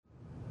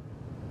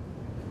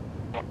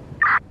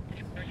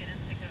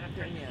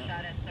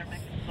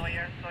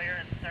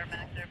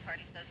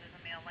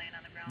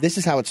This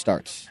is how it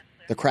starts.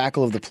 The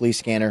crackle of the police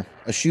scanner,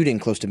 a shooting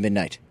close to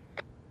midnight.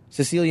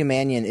 Cecilia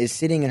Mannion is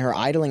sitting in her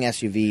idling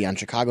SUV on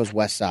Chicago's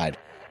west side,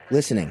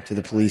 listening to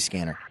the police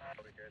scanner.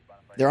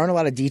 There aren't a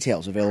lot of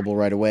details available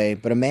right away,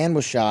 but a man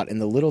was shot in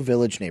the Little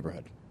Village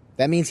neighborhood.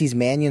 That means he's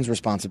Mannion's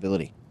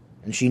responsibility,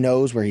 and she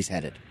knows where he's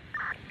headed.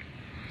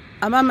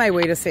 I'm on my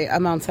way to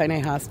Mount Sinai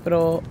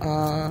Hospital.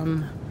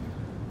 I'm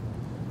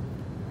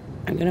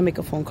going to make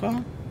a phone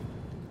call.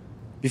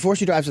 Before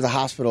she drives to the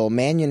hospital,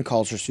 Mannion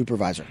calls her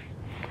supervisor.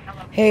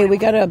 Hey, we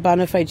got a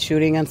bona fide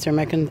shooting on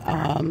Cermak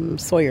and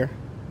Sawyer.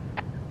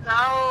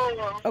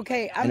 No.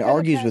 Okay. And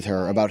argues with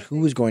her about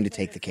who is going to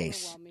take the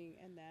case.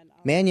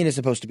 Mannion is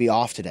supposed to be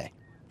off today.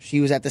 She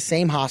was at the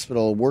same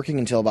hospital working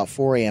until about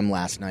 4 a.m.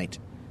 last night.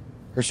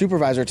 Her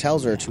supervisor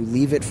tells her to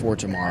leave it for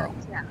tomorrow.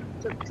 Yeah.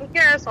 Just take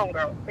care of his own,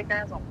 girl. Take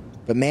care of his own.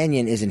 But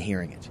Mannion isn't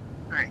hearing it.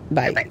 All right.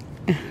 Bye.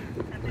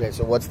 Okay,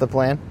 so what's the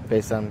plan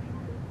based on...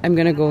 I'm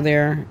going to go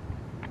there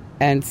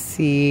and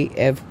see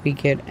if we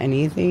get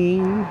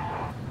anything.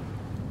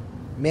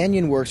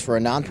 Mannion works for a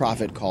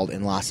nonprofit called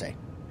Enlace.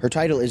 Her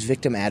title is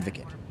victim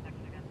advocate.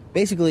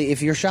 Basically,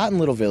 if you're shot in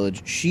Little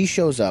Village, she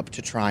shows up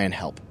to try and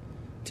help,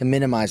 to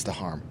minimize the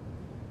harm.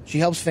 She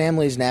helps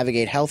families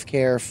navigate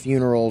healthcare,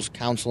 funerals,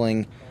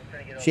 counseling.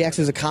 She acts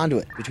as a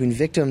conduit between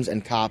victims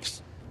and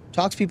cops,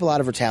 talks people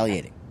out of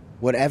retaliating,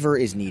 whatever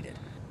is needed.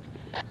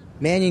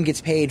 Mannion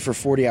gets paid for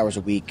 40 hours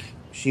a week.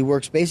 She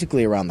works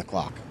basically around the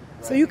clock.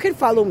 So you can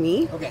follow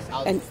me?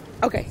 Okay.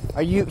 Okay.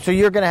 So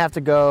you're going to have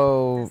to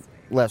go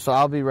left, so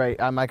I'll be right...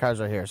 my car's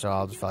right here, so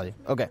I'll just follow you.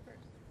 Okay.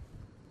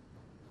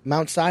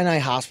 Mount Sinai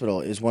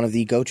Hospital is one of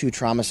the go-to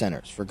trauma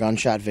centers for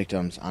gunshot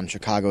victims on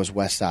Chicago's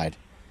west side.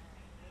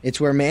 It's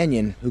where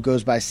Mannion, who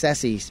goes by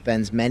Ceci,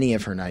 spends many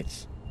of her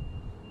nights.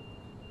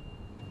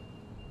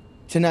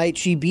 Tonight,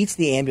 she beats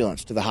the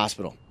ambulance to the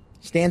hospital,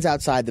 stands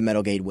outside the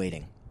metal gate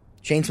waiting,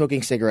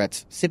 chain-smoking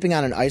cigarettes, sipping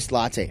on an iced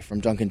latte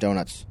from Dunkin'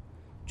 Donuts.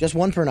 Just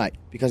one per night,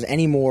 because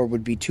any more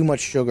would be too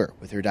much sugar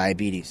with her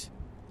diabetes.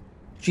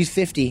 She's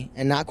 50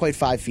 and not quite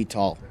 5 feet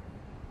tall.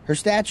 Her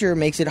stature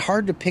makes it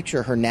hard to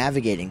picture her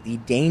navigating the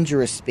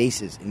dangerous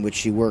spaces in which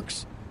she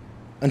works,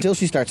 until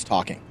she starts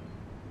talking.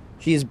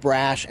 She is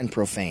brash and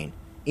profane,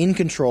 in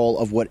control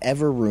of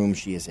whatever room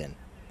she is in.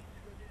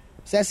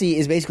 Ceci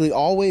is basically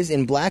always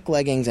in black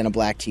leggings and a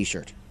black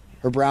t-shirt,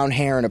 her brown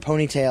hair in a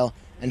ponytail,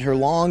 and her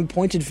long,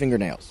 pointed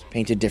fingernails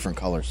painted different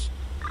colors.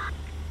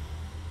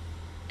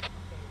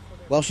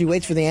 While she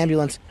waits for the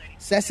ambulance,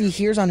 Ceci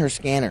hears on her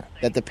scanner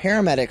that the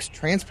paramedics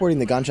transporting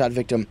the gunshot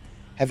victim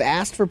have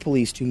asked for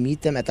police to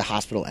meet them at the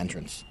hospital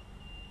entrance.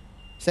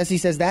 Ceci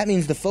says that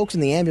means the folks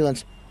in the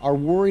ambulance are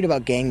worried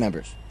about gang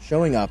members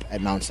showing up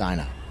at Mount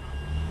Sinai.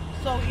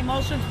 So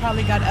emotions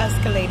probably got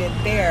escalated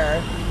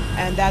there,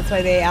 and that's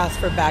why they asked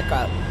for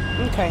backup.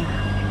 Okay.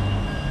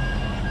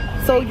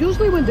 So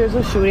usually when there's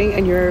a shooting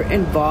and you're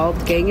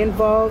involved, gang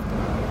involved,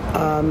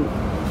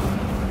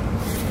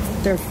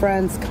 their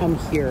friends come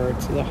here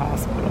to the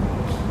hospital.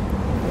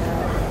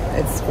 Yeah,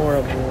 it's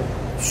horrible.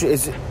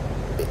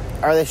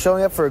 Are they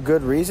showing up for a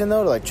good reason,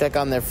 though, to like check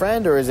on their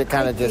friend, or is it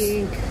kind of just...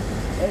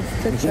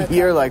 It's to check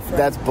you're on like, their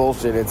that's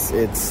bullshit. It's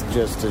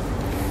just to...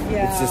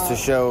 Yeah. It's just to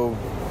show...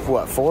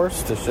 What,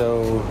 force? To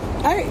show...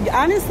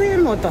 Honestly, I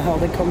don't know what the hell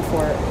they come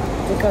for.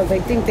 Because I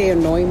think they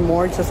annoy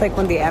more, just like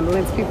when the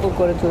ambulance people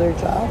go to do their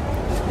job.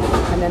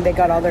 And then they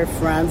got all their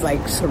friends,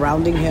 like,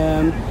 surrounding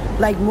him.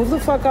 Like, move the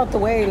fuck out the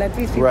way. Let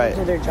these people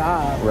do their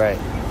job. Right.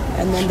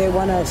 And then they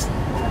want to...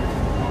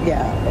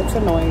 Yeah, it's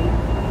annoying.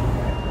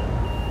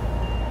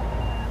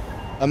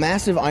 A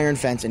massive iron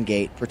fence and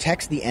gate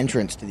protects the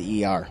entrance to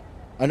the ER.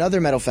 Another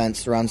metal fence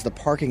surrounds the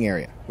parking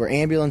area, where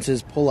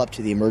ambulances pull up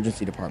to the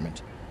emergency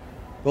department.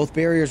 Both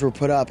barriers were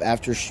put up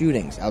after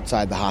shootings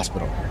outside the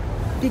hospital.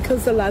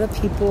 Because a lot of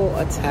people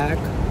attack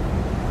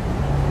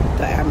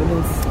the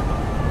ambulance.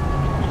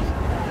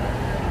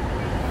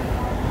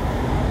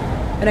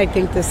 And I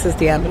think this is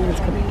the ambulance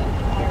coming.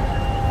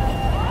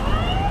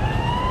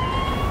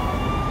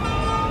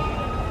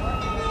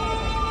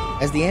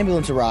 As the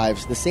ambulance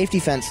arrives, the safety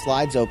fence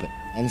slides open,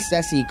 and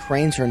Ceci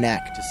cranes her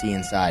neck to see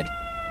inside.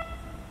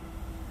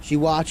 She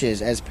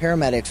watches as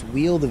paramedics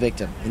wheel the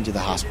victim into the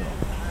hospital.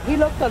 He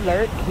looked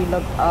alert. He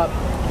looked up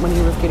when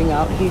he was getting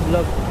out. He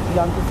looked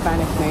young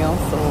Hispanic male,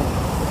 so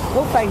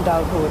we'll find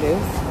out who it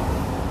is.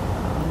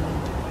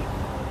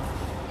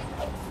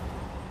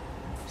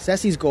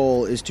 Ceci's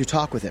goal is to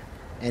talk with him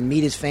and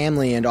meet his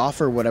family and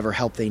offer whatever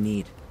help they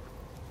need.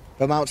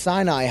 But Mount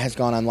Sinai has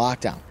gone on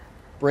lockdown,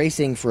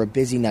 bracing for a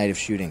busy night of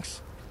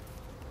shootings.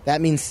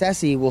 That means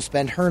Ceci will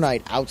spend her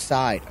night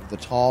outside of the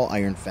tall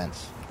iron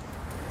fence.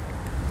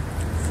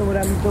 So what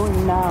I'm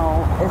doing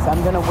now is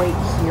I'm going to wait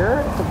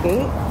here at the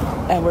gate,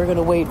 and we're going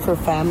to wait for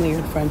family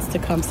and friends to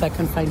come so I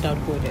can find out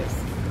who it is.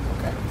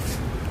 Okay.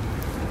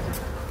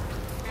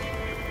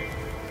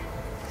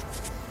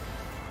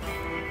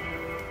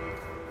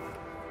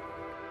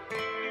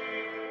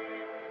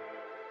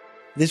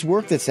 This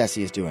work that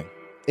Ceci is doing,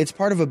 it's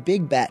part of a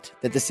big bet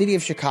that the city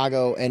of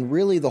Chicago and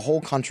really the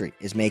whole country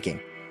is making.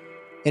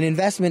 An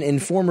investment in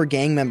former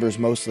gang members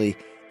mostly,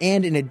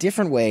 and in a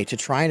different way to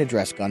try and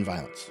address gun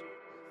violence.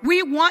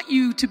 We want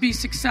you to be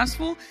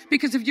successful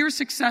because if you're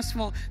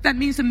successful, that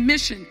means the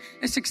mission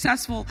is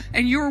successful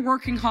and you're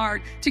working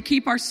hard to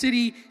keep our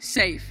city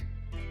safe.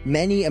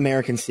 Many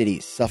American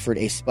cities suffered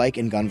a spike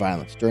in gun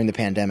violence during the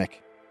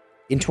pandemic.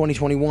 In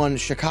 2021,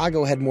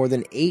 Chicago had more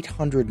than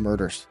 800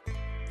 murders,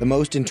 the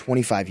most in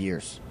 25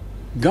 years.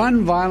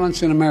 Gun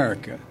violence in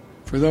America,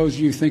 for those of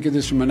you who think of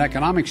this from an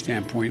economic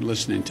standpoint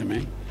listening to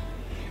me,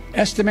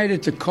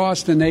 estimated to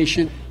cost the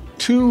nation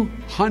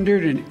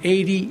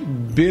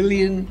 $280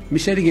 billion, let me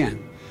say it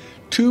again,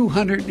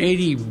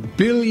 $280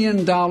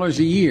 billion a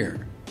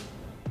year.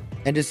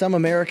 And as some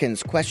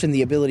Americans question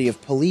the ability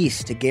of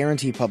police to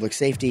guarantee public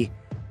safety,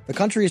 the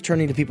country is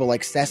turning to people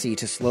like Ceci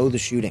to slow the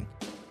shooting.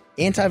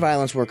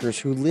 Anti-violence workers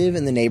who live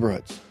in the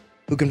neighborhoods,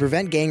 who can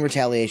prevent gang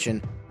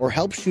retaliation or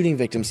help shooting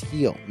victims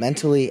heal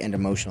mentally and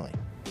emotionally.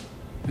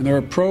 And there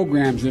are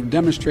programs that have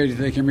demonstrated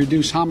they can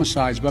reduce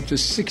homicides by up to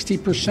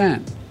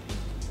 60%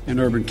 in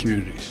urban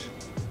communities.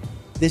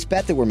 This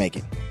bet that we're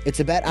making, it's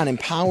a bet on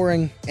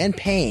empowering and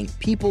paying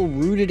people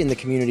rooted in the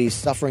communities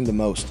suffering the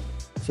most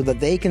so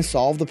that they can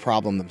solve the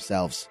problem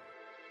themselves.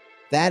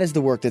 That is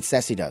the work that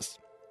Ceci does,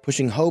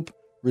 pushing hope,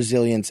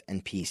 resilience,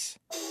 and peace.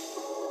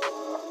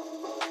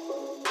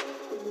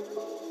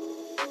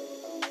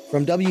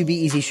 From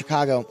WBEZ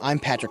Chicago, I'm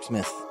Patrick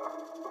Smith.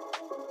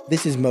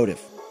 This is Motive,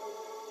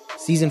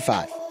 Season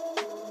 5.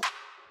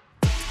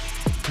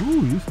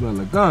 Ooh, you smell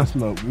like gun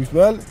smoke. You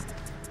smell it?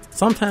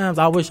 Sometimes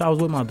I wish I was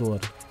with my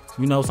daughter.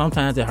 You know,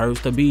 sometimes it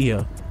hurts to be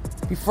here.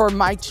 Before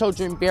my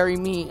children bury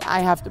me, I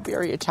have to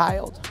bury a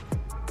child.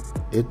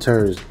 It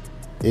turns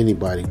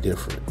anybody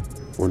different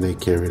when they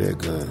carry that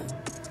gun.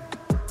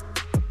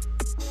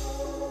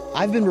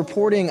 I've been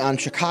reporting on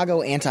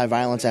Chicago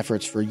anti-violence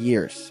efforts for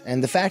years,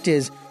 and the fact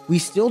is, we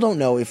still don't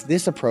know if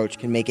this approach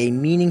can make a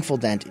meaningful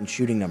dent in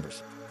shooting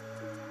numbers.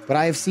 But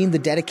I have seen the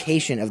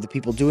dedication of the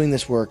people doing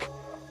this work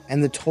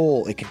and the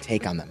toll it can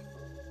take on them.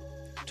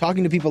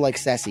 Talking to people like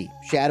Ceci,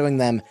 shadowing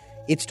them,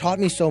 it's taught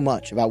me so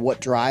much about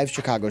what drives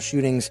Chicago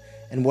shootings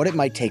and what it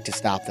might take to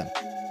stop them.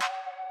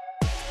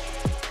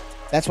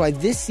 That's why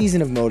this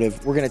season of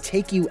Motive, we're going to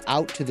take you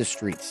out to the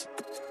streets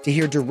to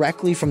hear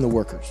directly from the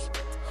workers,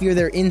 hear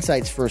their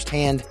insights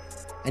firsthand,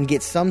 and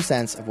get some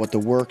sense of what the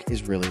work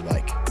is really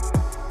like.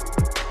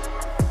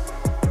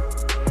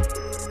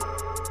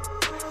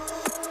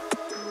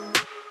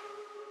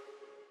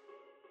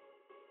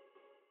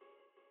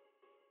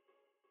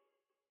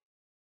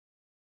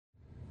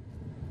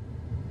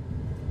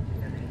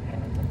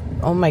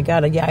 Oh my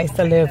God! Yeah, I used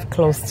to live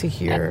close to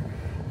here.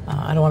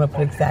 I don't want to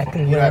put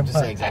exactly where. You don't have to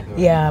say exactly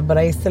where. Yeah, but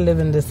I used to live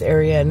in this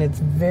area, and it's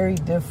very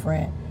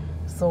different.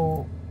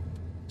 So,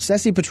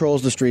 Ceci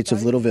patrols the streets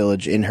of Little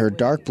Village in her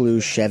dark blue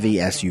Chevy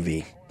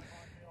SUV.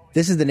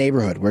 This is the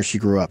neighborhood where she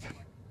grew up,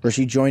 where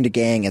she joined a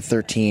gang at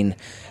 13,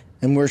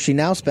 and where she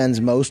now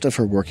spends most of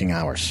her working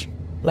hours.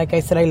 like I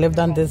said, I lived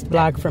on this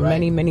block for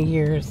many, many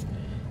years.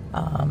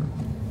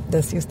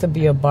 This used to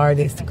be a bar.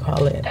 They used to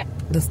call it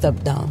the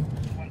Step Down.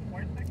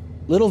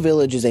 Little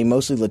Village is a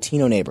mostly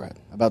Latino neighborhood,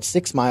 about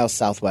 6 miles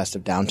southwest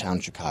of downtown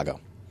Chicago.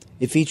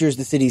 It features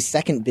the city's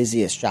second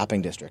busiest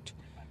shopping district.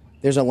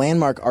 There's a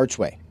landmark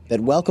archway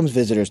that welcomes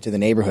visitors to the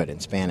neighborhood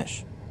in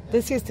Spanish.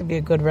 This used to be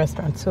a good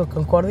restaurant, too,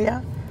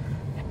 Concordia.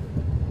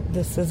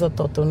 This is a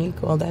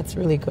Totonico. That's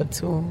really good,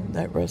 too,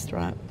 that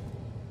restaurant.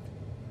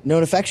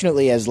 Known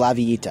affectionately as La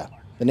Villita,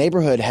 the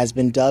neighborhood has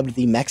been dubbed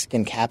the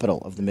Mexican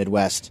capital of the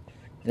Midwest,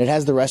 and it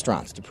has the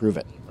restaurants to prove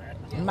it.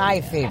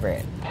 My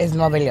favorite is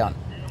Nuevo León.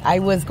 I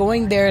was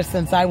going there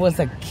since I was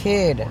a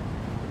kid.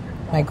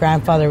 My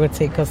grandfather would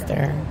take us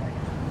there.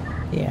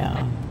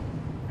 Yeah.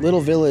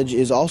 Little Village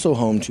is also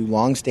home to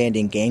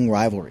long-standing gang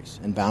rivalries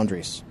and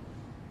boundaries.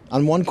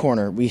 On one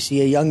corner, we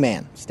see a young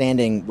man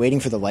standing, waiting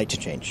for the light to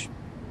change.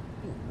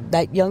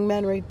 That young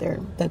man right there,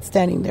 that's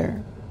standing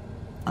there,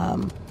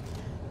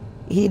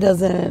 he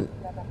doesn't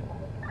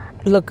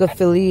look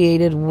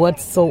affiliated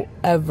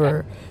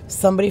whatsoever.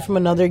 Somebody from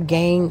another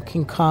gang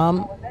can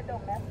come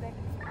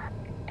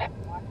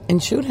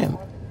and shoot him.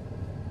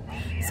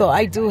 So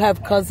I do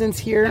have cousins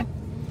here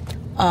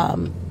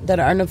that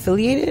aren't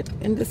affiliated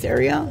in this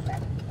area,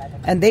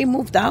 and they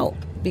moved out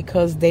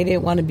because they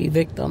didn't want to be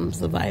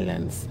victims of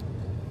violence.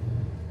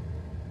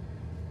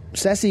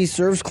 Ceci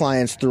serves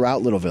clients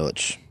throughout Little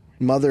Village.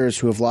 Mothers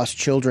who have lost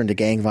children to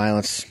gang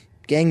violence,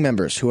 gang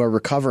members who are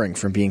recovering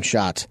from being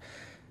shot,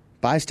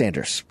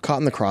 bystanders caught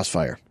in the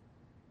crossfire.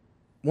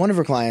 One of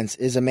her clients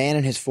is a man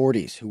in his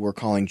 40s who we're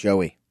calling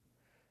Joey.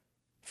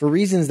 For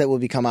reasons that will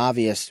become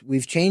obvious,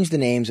 we've changed the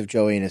names of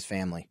Joey and his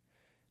family.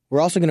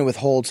 We're also going to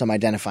withhold some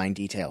identifying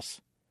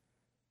details.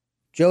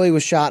 Joey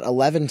was shot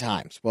 11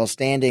 times while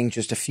standing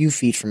just a few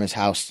feet from his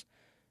house,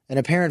 an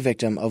apparent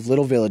victim of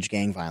Little Village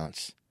gang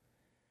violence.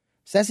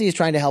 Ceci is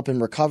trying to help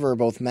him recover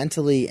both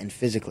mentally and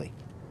physically.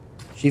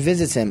 She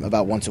visits him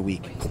about once a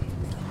week.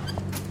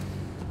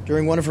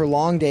 During one of her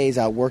long days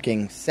out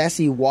working,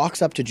 Ceci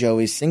walks up to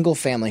Joey's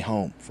single-family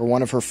home for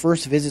one of her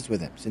first visits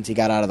with him since he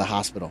got out of the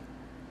hospital.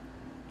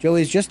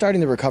 Joey's just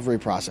starting the recovery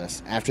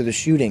process after the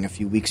shooting a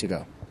few weeks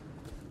ago.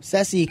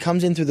 Ceci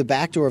comes in through the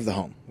back door of the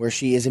home, where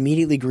she is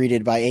immediately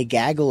greeted by a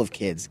gaggle of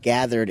kids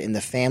gathered in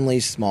the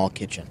family's small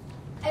kitchen.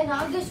 In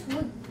August,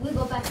 we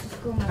go back to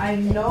school. I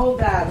know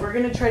that. We're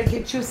going to try to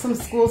get you some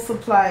school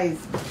supplies.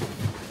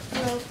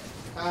 Hello.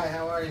 Hi,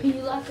 how are Can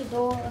you lock the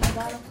door on the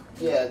bottom?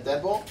 Yeah,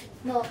 deadbolt?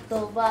 No,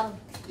 the bottom.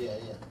 Yeah.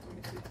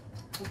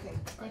 Okay.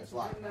 It's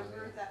locked.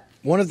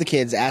 One of the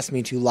kids asked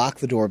me to lock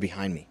the door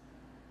behind me.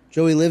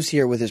 Joey lives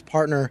here with his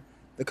partner,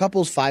 the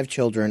couple's 5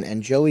 children,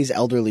 and Joey's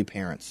elderly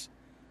parents.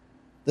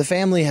 The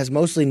family has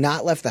mostly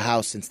not left the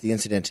house since the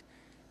incident,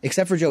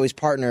 except for Joey's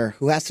partner,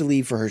 who has to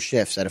leave for her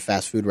shifts at a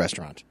fast food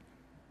restaurant.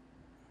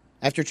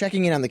 After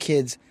checking in on the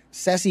kids,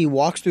 Ceci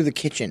walks through the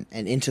kitchen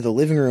and into the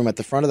living room at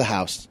the front of the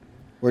house,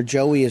 where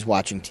Joey is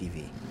watching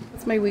TV.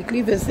 It's my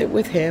weekly visit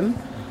with him,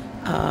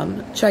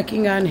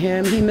 checking on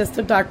him. He missed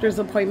a doctor's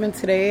appointment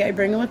today. I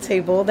bring him a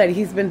table that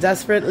he's been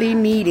desperately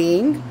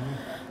needing.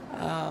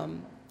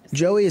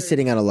 Joey is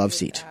sitting on a love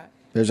seat.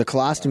 There's a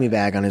colostomy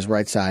bag on his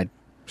right side.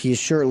 He is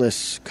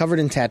shirtless, covered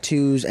in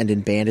tattoos and in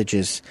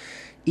bandages,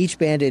 each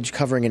bandage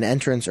covering an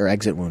entrance or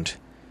exit wound.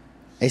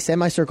 A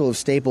semicircle of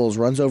staples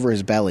runs over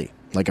his belly,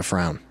 like a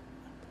frown.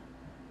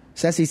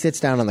 Ceci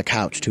sits down on the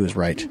couch to his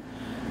right.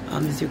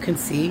 As you can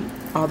see,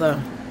 all the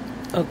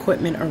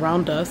equipment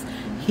around us,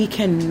 he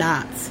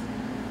cannot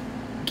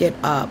get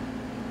up.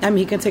 I mean,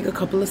 he can take a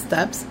couple of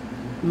steps.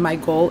 My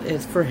goal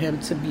is for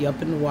him to be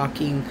up and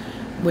walking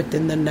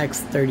within the next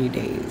 30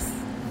 days.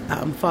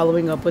 I'm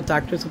following up with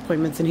doctor's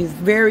appointments, and he's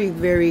very,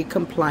 very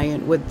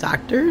compliant with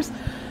doctors.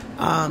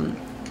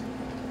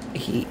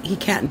 He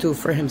can't do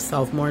for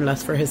himself, more or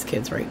less for his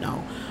kids right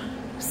now.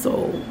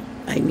 So,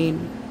 I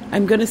mean,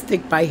 I'm going to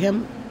stick by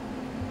him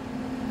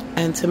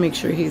and to make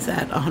sure he's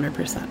at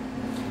 100%.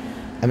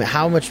 I mean,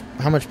 how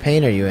much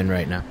pain are you in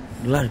right now?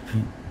 A lot of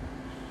pain.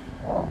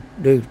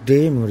 They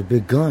hit me with a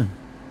big gun.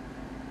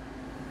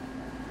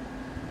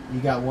 You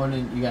got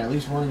at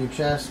least one in your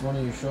chest, one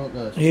in your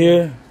shoulder.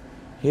 Here,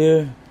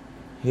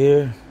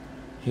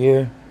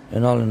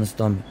 and all in the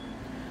stomach.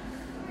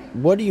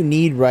 What do you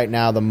need right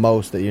now the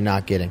most that you're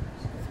not getting?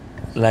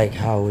 Like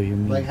how? What do you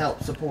mean? Like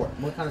help, support.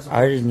 What kind of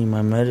support? I just need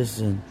my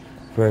medicine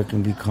where I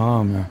can be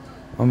calm.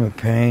 I'm in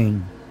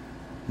pain.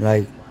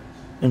 Like,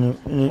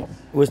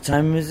 what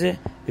time is it?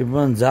 It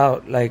runs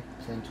out like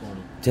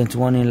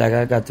 10:20. Like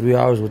I got 3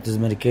 hours with this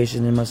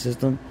medication in my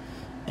system,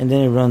 and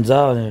then it runs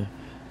out and it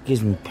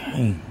gives me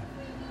pain.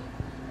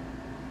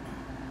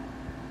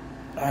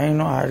 I didn't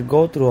know how to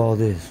go through all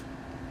this.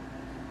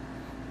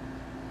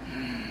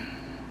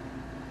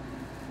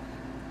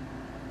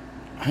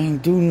 I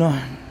ain't do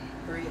nothing.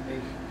 Breathe,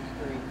 baby.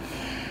 Breathe.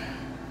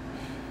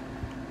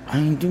 I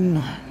ain't do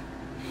nothing.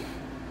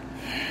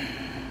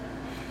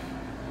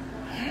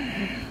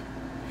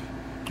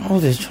 I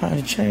was just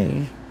trying to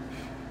change.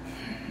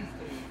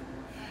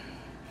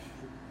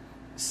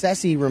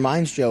 Ceci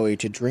reminds Joey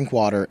to drink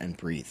water and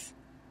breathe.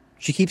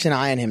 She keeps an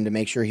eye on him to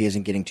make sure he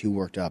isn't getting too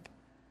worked up.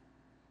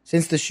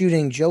 Since the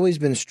shooting, Joey's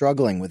been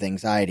struggling with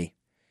anxiety.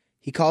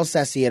 He calls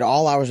Ceci at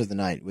all hours of the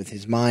night with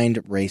his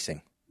mind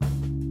racing.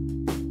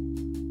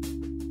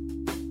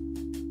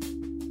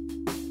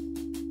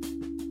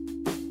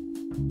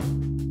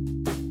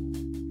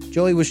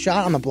 Joey was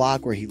shot on the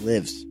block where he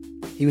lives.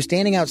 He was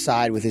standing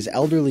outside with his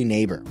elderly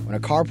neighbor when a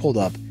car pulled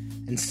up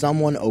and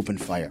someone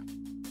opened fire.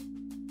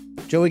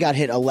 Joey got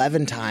hit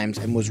 11 times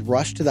and was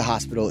rushed to the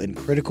hospital in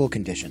critical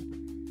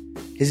condition.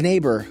 His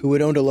neighbor, who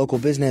had owned a local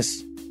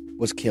business,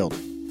 was killed.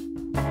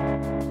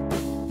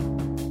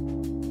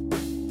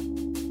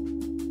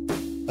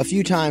 A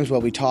few times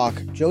while we talk,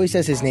 Joey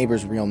says his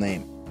neighbor's real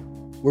name.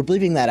 We're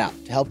bleeping that out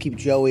to help keep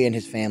Joey and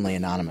his family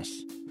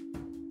anonymous.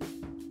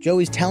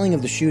 Joey's telling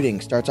of the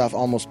shooting starts off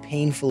almost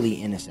painfully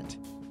innocent.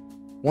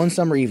 One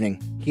summer evening,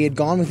 he had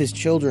gone with his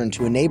children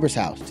to a neighbor's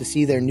house to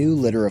see their new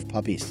litter of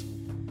puppies.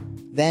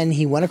 Then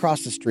he went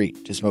across the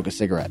street to smoke a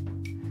cigarette.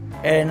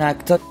 And I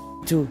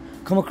told to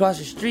come across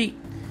the street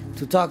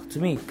to talk to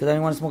me because I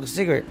didn't want to smoke a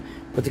cigarette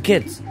with the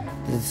kids.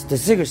 The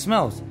cigarette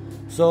smells.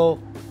 So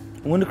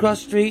I went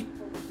across the street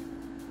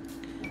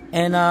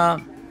and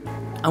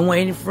I'm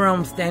waiting for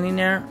him standing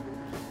there.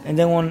 And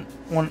then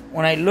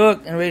when I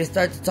looked and ready to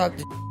start to talk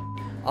to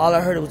all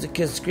I heard was the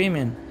kids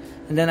screaming.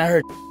 And then I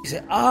heard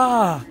say,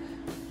 ah!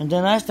 And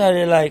then I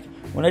started like,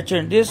 when I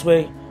turned this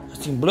way, I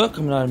seen blood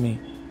coming out of me.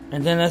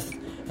 And then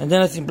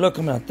I seen blood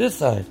coming out this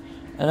side.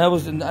 And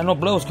I know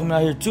blood was coming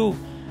out here too.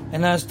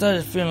 And I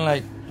started feeling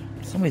like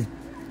somebody's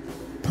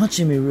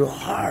punching me real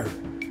hard.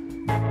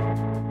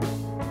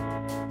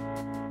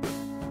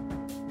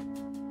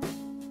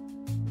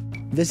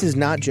 This is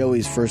not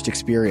Joey's first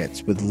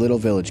experience with Little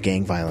Village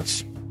gang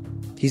violence.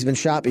 He's been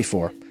shot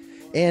before.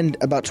 And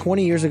about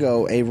 20 years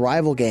ago, a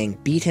rival gang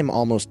beat him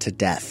almost to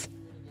death.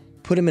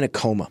 Put him in a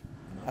coma.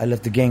 I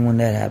left the gang when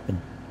that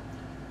happened.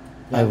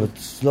 I was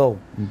slow.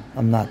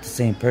 I'm not the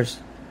same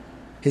person.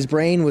 His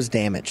brain was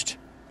damaged.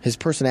 His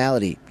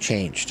personality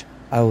changed.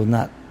 I was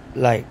not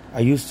like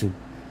I used to.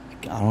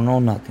 I don't know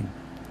nothing.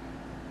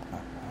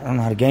 I don't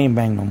know how to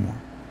gangbang no more.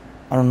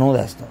 I don't know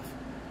that stuff.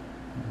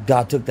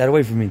 God took that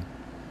away from me.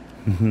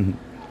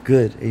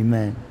 Good,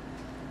 amen.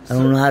 I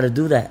don't know how to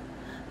do that.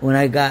 When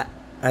I got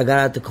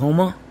out the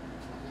coma,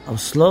 I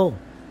was slow.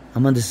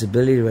 I'm on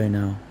disability right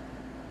now.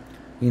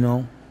 You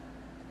know?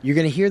 You're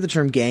going to hear the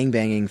term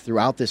gangbanging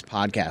throughout this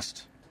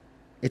podcast.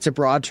 It's a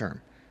broad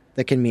term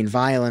that can mean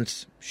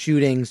violence,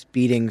 shootings,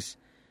 beatings.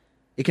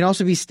 It can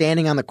also be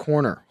standing on the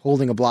corner,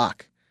 holding a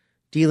block,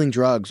 dealing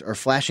drugs, or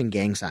flashing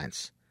gang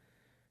signs.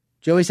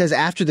 Joey says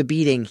after the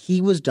beating,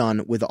 he was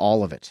done with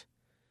all of it.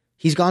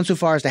 He's gone so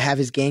far as to have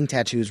his gang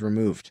tattoos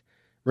removed,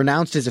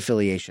 renounced his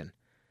affiliation,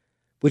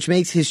 which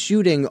makes his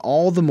shooting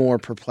all the more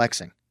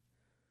perplexing.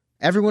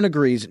 Everyone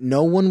agrees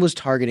no one was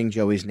targeting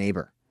Joey's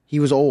neighbor. He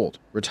was old,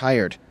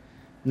 retired,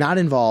 not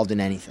involved in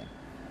anything.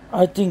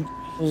 I think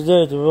it was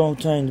there at the wrong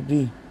time to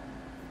be.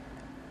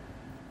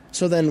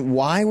 So then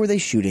why were they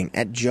shooting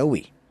at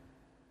Joey?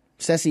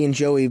 Ceci and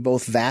Joey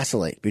both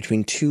vacillate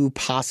between two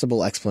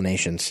possible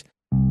explanations.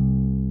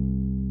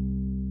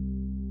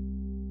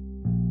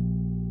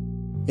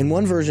 In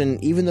one version,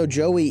 even though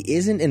Joey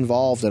isn't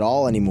involved at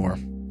all anymore,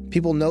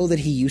 people know that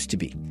he used to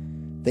be.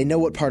 They know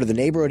what part of the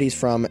neighborhood he's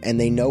from, and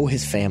they know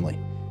his family,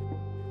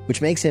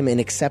 which makes him an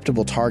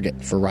acceptable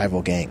target for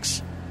rival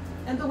gangs.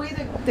 And the way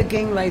that the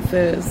gang life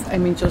is, I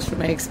mean, just from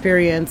my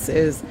experience,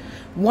 is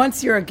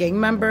once you're a gang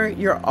member,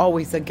 you're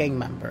always a gang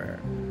member.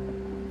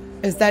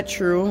 Is that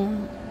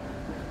true?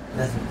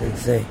 That's what they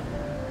say.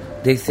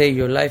 They say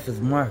your life is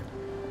marked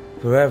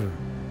forever.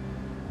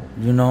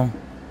 You know,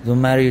 no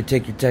matter you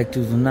take your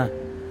tattoos or not.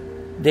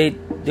 They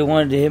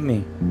wanted to hit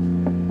me.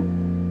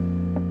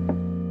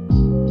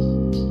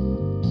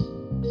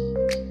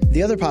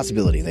 The other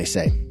possibility, they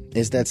say,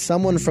 is that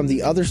someone from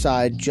the other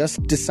side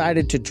just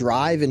decided to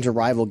drive into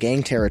rival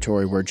gang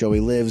territory where Joey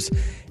lives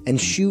and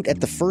shoot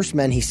at the first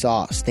men he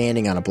saw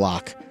standing on a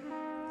block,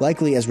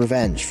 likely as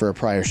revenge for a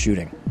prior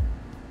shooting.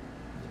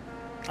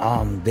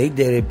 They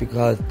did it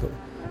because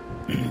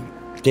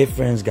their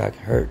friends got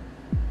hurt.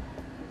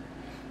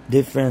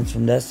 Their friends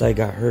from that side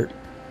got hurt.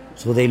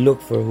 So they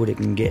look for who they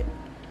can get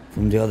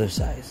from the other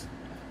side,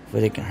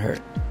 where they can hurt.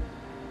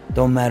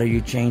 Don't matter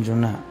you change or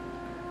not,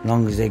 as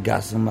long as they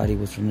got somebody who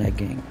was from that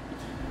gang.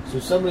 So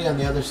somebody on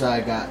the other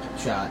side got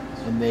shot,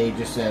 and they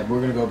just said, we're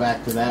going to go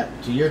back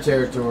to your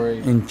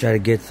territory. And try to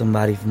get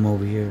somebody from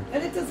over here.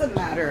 And it doesn't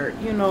matter,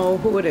 you know,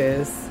 who it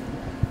is.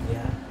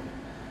 Yeah.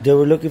 They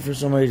were looking for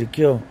somebody to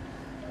kill.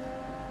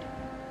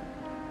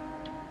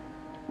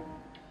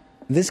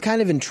 This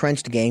kind of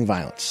entrenched gang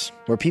violence,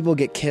 where people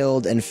get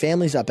killed and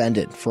families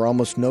upended for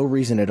almost no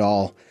reason at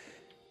all,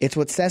 it's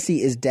what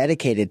Ceci is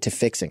dedicated to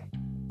fixing.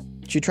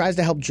 She tries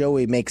to help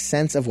Joey make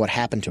sense of what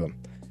happened to him,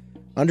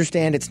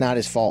 understand it's not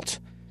his fault,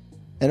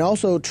 and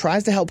also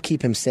tries to help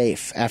keep him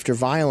safe after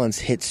violence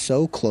hit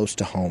so close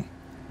to home.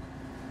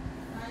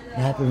 It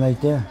happened right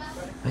there.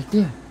 Right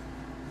there.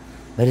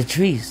 By the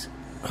trees.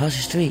 Across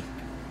the street.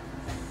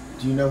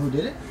 Do you know who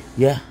did it?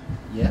 Yeah.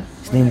 Yeah?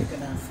 We're not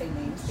going to say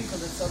names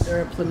because it's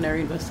under a preliminary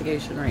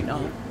investigation right now.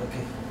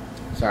 Okay.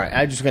 Sorry,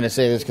 I'm just going to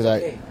say this because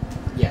okay.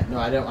 Yeah, no,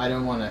 I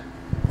don't want to...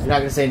 You're not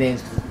going to say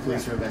names because the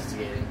police are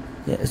investigating.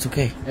 Yeah, it's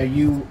okay. Are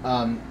you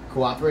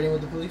cooperating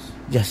with the police?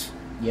 Yes.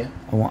 Yeah?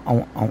 I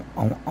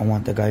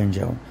want the guy in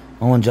jail.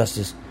 I want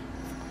justice.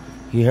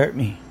 He hurt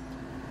me.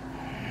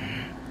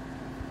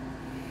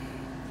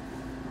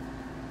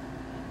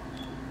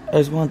 I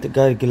just want the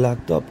guy to get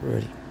locked up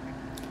already.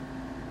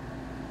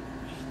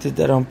 He did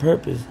that on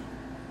purpose.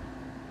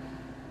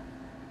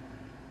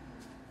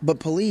 But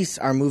police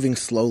are moving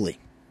slowly.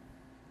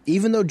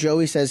 Even though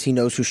Joey says he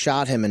knows who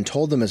shot him and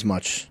told them as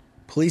much,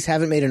 police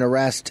haven't made an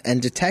arrest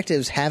and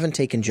detectives haven't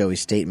taken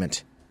Joey's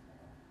statement.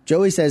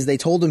 Joey says they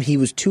told him he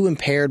was too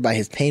impaired by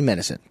his pain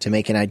medicine to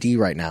make an ID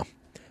right now.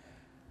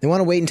 They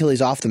want to wait until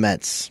he's off the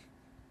meds,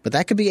 but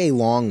that could be a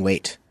long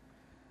wait.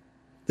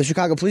 The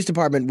Chicago Police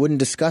Department wouldn't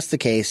discuss the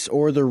case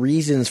or the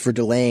reasons for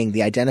delaying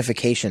the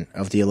identification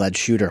of the alleged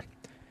shooter.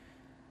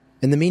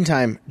 In the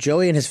meantime,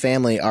 Joey and his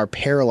family are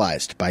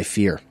paralyzed by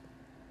fear.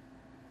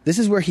 This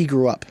is where he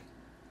grew up.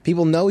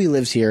 People know he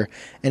lives here,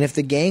 and if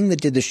the gang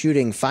that did the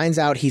shooting finds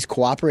out he's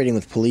cooperating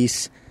with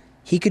police,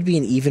 he could be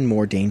in even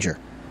more danger.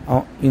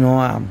 I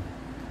want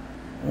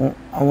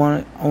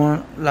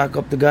to lock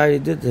up the guy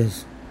that did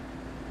this.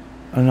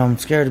 And I'm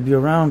scared to be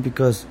around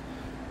because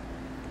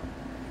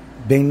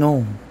they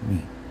know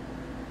me.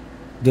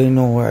 They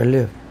know where I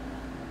live.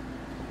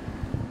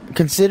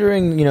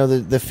 Considering,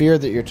 the fear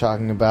that you're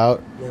talking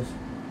about, yes.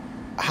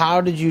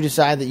 How did you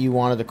decide that you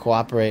wanted to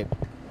cooperate?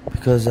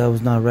 Because that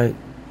was not right.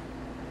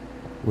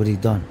 What he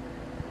done.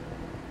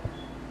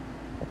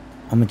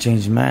 I'm a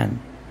changed man.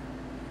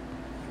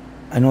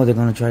 I know they're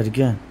going to try it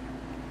again.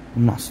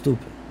 I'm not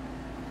stupid.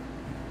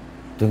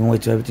 They're going to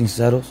wait till everything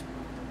settles.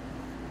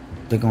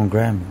 They're going to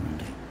grab me one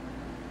day.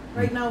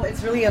 Right now,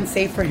 it's really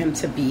unsafe for him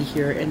to be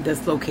here in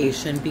this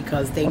location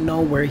because they know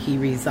where he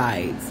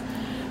resides.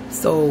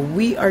 So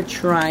we are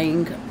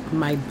trying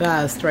my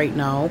best right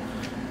now.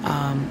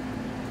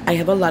 I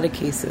have a lot of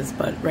cases,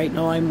 but right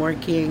now I'm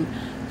working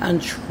on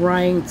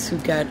trying to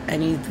get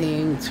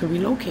anything to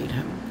relocate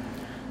him.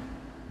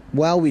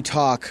 While we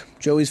talk,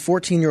 Joey's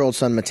 14-year-old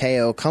son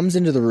Mateo comes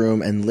into the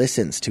room and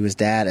listens to his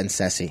dad and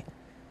Ceci.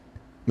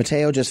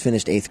 Mateo just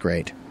finished 8th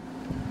grade.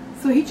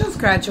 So he just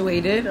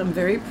graduated. I'm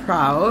very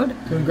proud.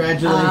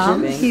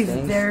 Congratulations. He's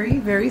very,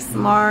 very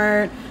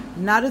smart,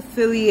 not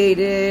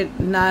affiliated,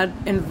 not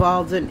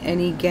involved in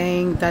any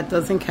gang. That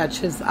doesn't catch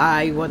his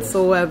eye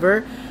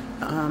whatsoever.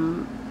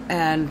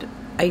 And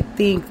I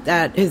think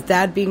that his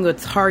dad being a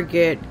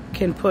target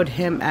can put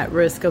him at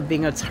risk of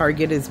being a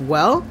target as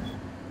well.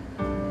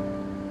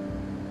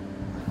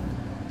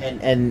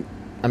 And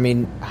I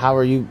mean, how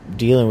are you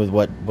dealing with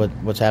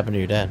what's happened to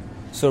your dad?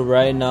 So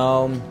right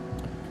now,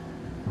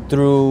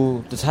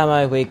 through the time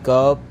I wake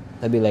up,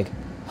 I'd be like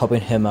helping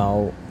him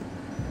out.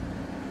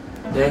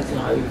 That's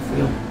how you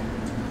feel.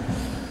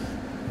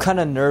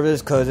 Kind of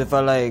nervous because if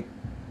I'm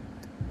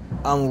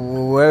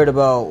worried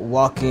about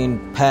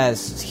walking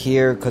past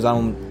here because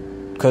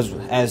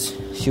as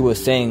she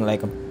was saying,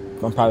 like I'm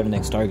probably the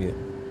next target.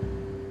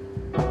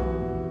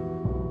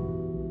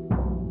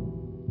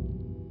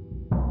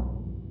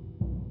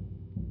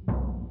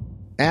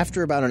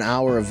 After about an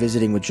hour of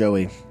visiting with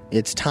Joey,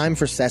 it's time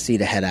for Ceci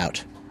to head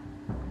out.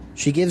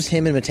 She gives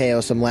him and Mateo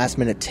some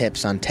last-minute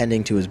tips on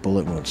tending to his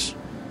bullet wounds.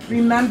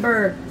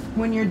 Remember,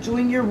 when you're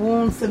doing your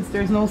wounds, since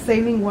there's no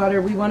saline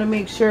water, we want to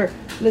make sure,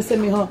 listen,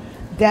 mijo,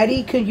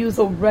 Daddy could use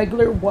a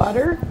regular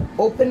water,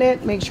 open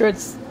it, make sure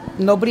it's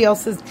nobody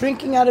else is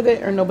drinking out of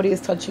it or nobody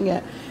is touching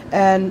it.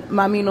 And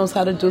Mommy knows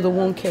how to do the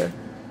wound care.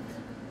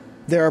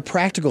 There are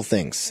practical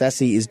things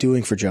Ceci is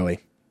doing for Joey.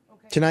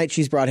 Tonight,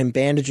 she's brought him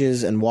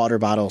bandages and water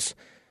bottles.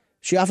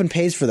 She often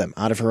pays for them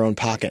out of her own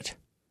pocket.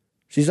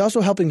 She's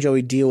also helping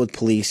Joey deal with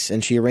police,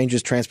 and she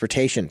arranges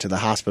transportation to the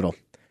hospital.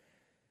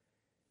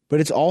 But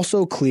it's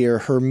also clear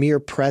her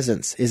mere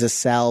presence is a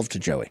salve to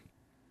Joey.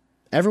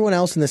 Everyone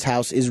else in this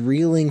house is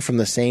reeling from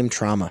the same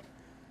trauma.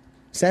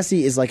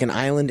 Ceci is like an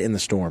island in the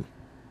storm,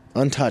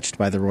 untouched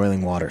by the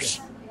roiling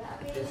waters.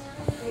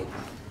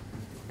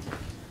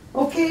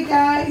 Okay,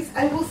 guys,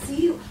 I will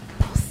see you.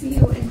 I'll see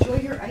you. Enjoy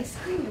your ice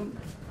cream.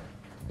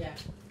 Yeah.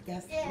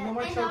 Yes. No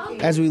more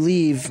choking. As we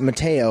leave,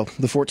 Mateo,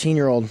 the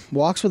 14-year-old,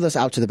 walks with us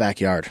out to the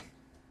backyard.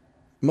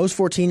 Most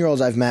 14-year-olds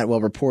I've met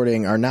while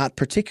reporting are not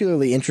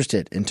particularly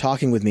interested in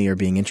talking with me or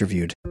being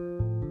interviewed.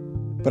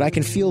 But I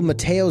can feel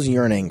Mateo's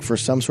yearning for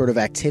some sort of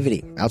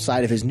activity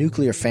outside of his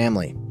nuclear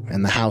family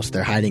and the house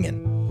they're hiding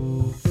in.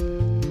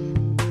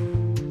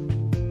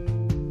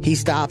 He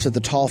stops at the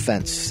tall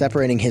fence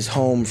separating his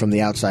home from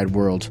the outside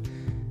world,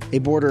 a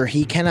border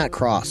he cannot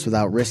cross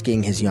without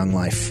risking his young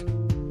life.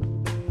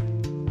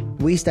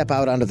 We step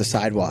out onto the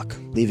sidewalk,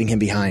 leaving him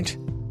behind.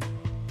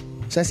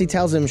 Ceci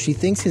tells him she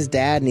thinks his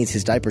dad needs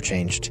his diaper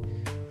changed,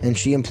 and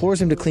she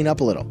implores him to clean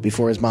up a little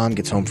before his mom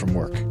gets home from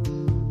work.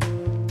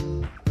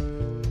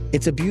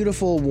 It's a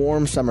beautiful,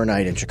 warm summer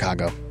night in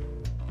Chicago.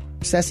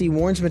 Ceci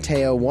warns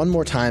Mateo one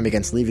more time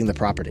against leaving the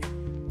property.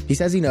 He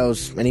says he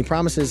knows, and he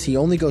promises he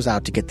only goes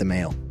out to get the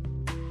mail.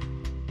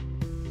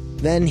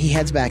 Then he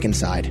heads back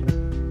inside.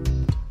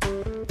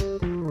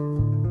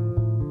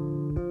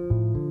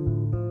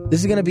 This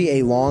is going to be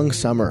a long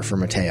summer for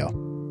Mateo,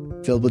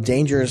 filled with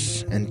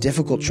dangers and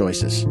difficult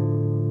choices.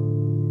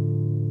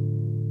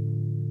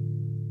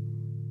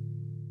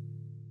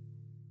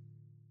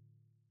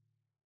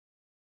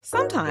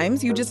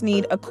 Sometimes you just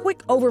need a quick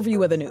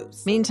overview of the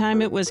news.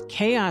 Meantime, it was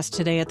chaos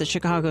today at the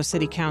Chicago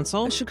City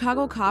Council. A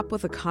Chicago cop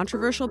with a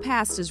controversial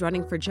past is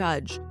running for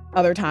judge.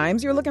 Other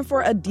times, you're looking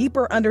for a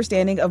deeper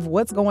understanding of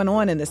what's going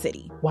on in the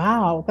city.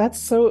 Wow, that's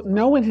so...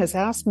 No one has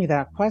asked me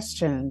that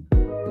question.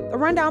 The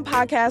Rundown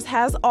podcast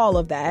has all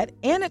of that,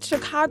 and it's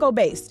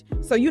Chicago-based,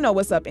 so you know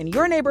what's up in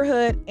your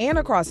neighborhood and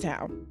across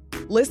town.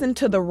 Listen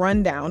to The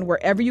Rundown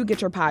wherever you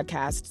get your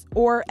podcasts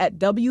or at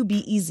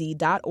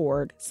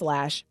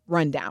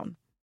wbez.org/rundown.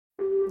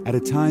 At a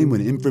time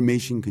when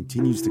information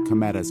continues to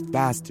come at us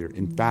faster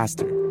and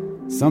faster,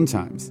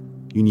 sometimes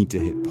you need to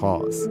hit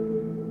pause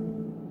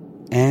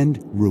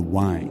and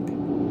rewind.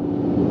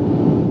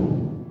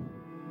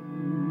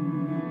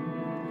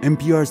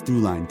 NPR's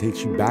Throughline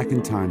takes you back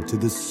in time to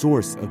the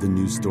source of the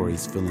news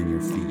stories filling your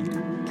feed.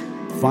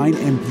 Find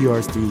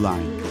NPR's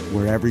Throughline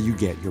wherever you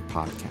get your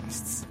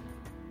podcasts.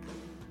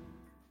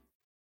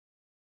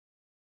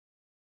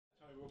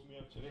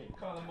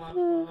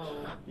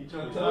 He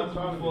told me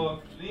to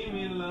leave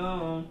me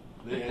alone.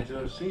 They ended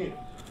up seeing.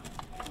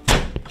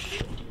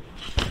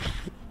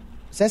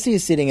 Ceci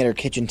is sitting at her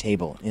kitchen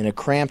table in a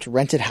cramped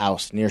rented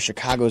house near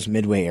Chicago's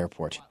Midway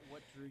Airport.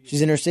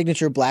 She's in her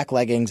signature black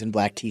leggings and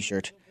black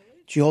t-shirt.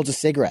 She holds a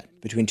cigarette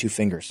between two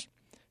fingers.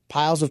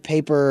 Piles of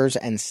papers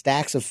and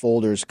stacks of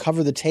folders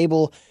cover the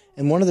table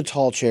and one of the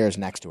tall chairs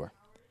next to her.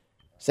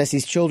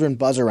 Ceci's children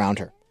buzz around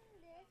her.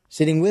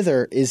 Sitting with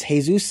her is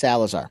Jesus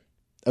Salazar,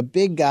 a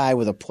big guy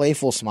with a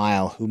playful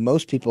smile who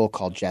most people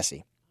call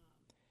Jesse.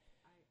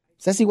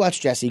 Ceci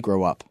watched Jesse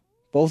grow up,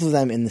 both of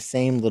them in the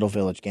same little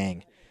village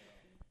gang.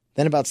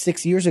 Then about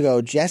 6 years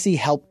ago, Jesse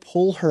helped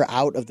pull her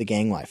out of the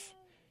gang life,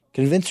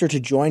 convinced her to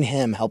join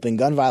him helping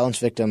gun violence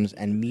victims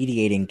and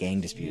mediating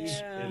gang disputes.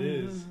 Yeah, it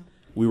is.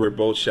 We were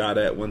both shot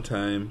at one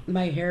time.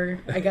 My hair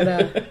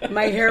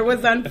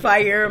was on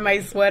fire.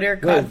 My sweater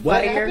caught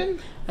fire. Happened?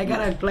 I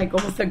got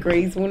almost a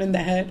graze wound in the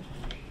head.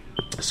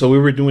 So we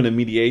were doing a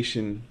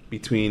mediation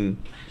between,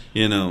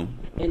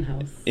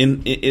 in-house.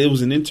 It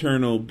was an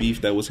internal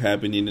beef that was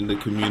happening in the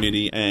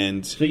community,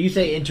 and so you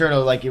say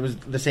internal, like it was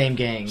the same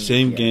gang.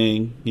 Same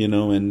gang,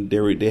 and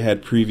they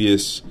had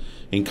previous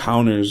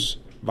encounters,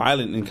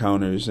 violent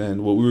encounters,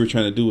 and what we were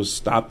trying to do was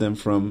stop them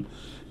from,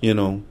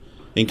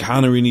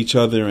 encountering each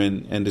other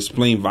and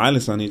displaying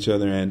violence on each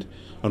other. And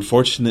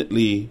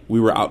unfortunately, we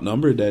were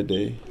outnumbered that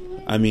day.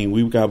 I mean,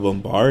 we got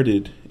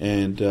bombarded,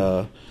 and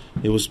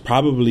it was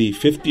probably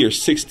 50 or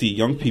 60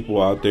 young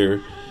people out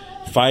there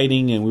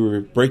fighting, and we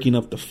were breaking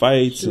up the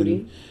fights.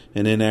 And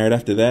then right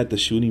after that, the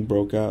shooting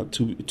broke out.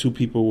 Two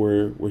people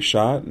were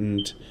shot,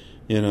 and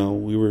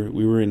we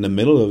were in the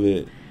middle of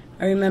it.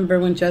 I remember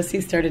when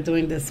Jesse started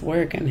doing this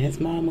work, and his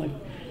mom would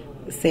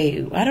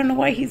say, "I don't know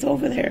why he's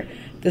over there."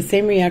 The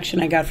same reaction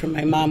I got from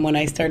my mom when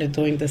I started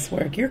doing this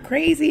work. "You're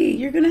crazy.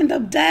 You're going to end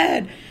up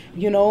dead."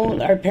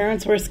 Our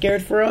parents were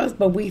scared for us,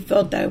 but we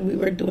felt that we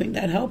were doing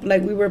that help,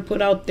 like we were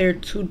put out there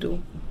to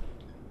do.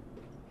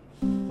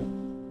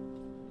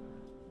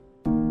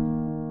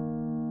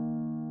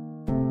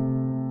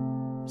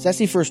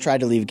 Ceci first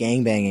tried to leave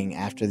gangbanging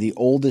after the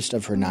oldest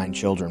of her 9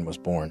 children was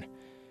born.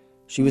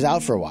 She was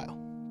out for a while,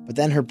 but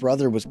then her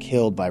brother was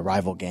killed by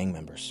rival gang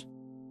members.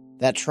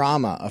 That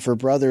trauma of her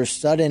brother's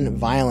sudden,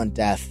 violent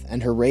death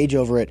and her rage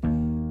over it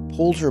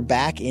pulled her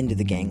back into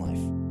the gang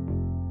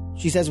life.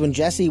 She says when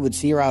Jesse would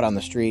see her out on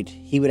the street,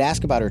 he would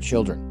ask about her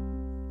children,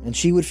 and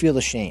she would feel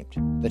ashamed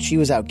that she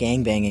was out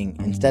gangbanging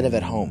instead of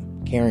at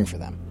home, caring for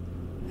them.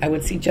 I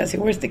would see Jesse,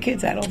 "Where's the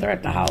kids at?" "Oh, they're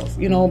at the house,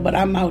 but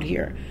I'm out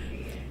here."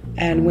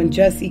 And when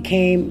Jesse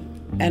came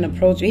and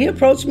he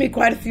approached me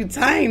quite a few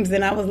times,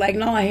 and I was like,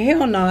 "No,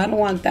 hell no, I don't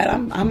want that.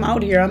 I'm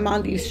out here. I'm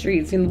on these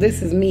streets.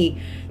 This is me."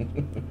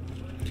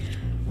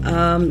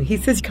 He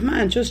says, "Come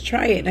on, just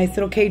try it." And I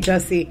said, "Okay,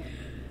 Jesse,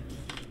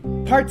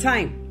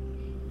 part-time.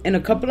 In a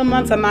couple of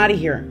months, I'm out of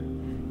here."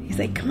 He's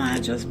like, "Come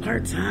on, just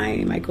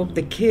part-time." I go up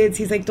the kids.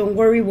 He's like, "Don't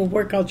worry, we'll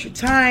work out your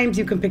times.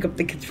 You can pick up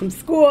the kids from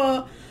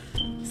school."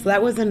 So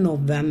that was in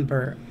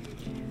November.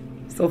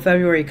 So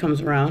February comes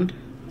around.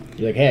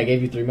 You're like, "Hey, I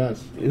gave you 3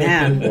 months.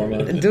 Man, 4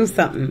 months. Do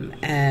something."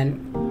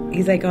 And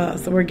he's like,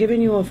 "So we're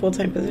giving you a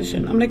full-time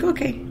position." I'm like,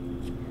 "Okay,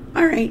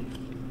 all right."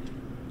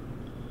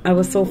 I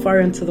was so far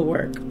into the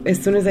work. As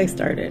soon as I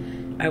started,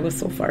 I was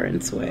so far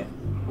into it.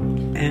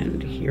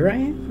 And here I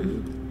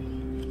am.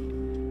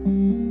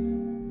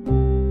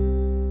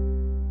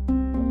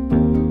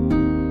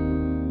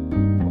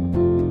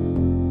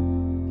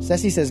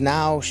 Ceci says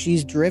now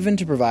she's driven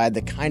to provide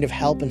the kind of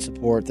help and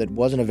support that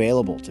wasn't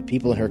available to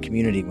people in her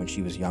community when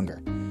she was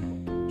younger.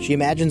 She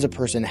imagines a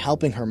person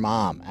helping her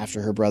mom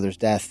after her brother's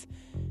death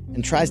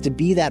and tries to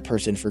be that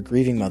person for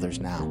grieving mothers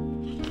now.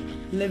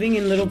 Living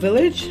in Little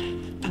Village,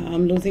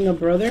 losing a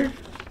brother,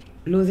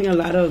 losing a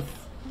lot of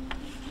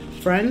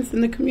friends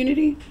in the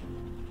community.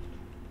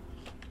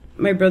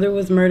 My brother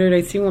was murdered.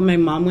 I see what my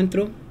mom went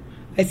through.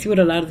 I see what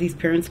a lot of these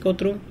parents go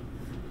through.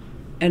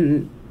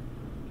 And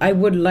I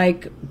would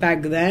like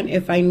back then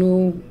if I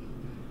knew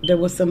there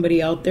was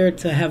somebody out there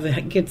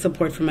to get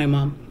support from my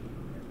mom.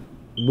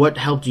 What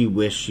help do you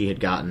wish she had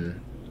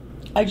gotten?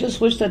 I just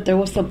wish that there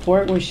was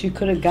support where she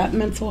could have got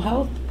mental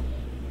health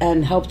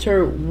and helped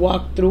her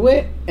walk through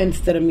it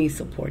instead of me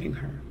supporting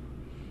her.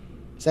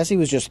 Ceci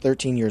was just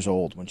 13 years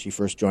old when she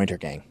first joined her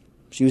gang.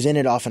 She was in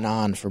it off and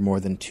on for more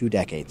than 2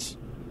 decades.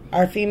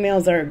 Our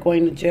females are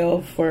going to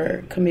jail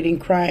for committing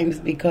crimes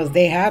because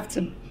they have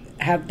to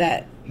have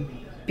that,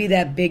 be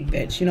that big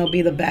bitch,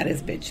 be the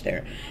baddest bitch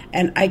there.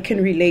 And I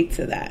can relate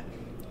to that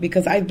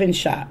because I've been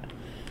shot.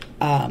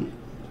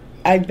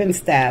 I've been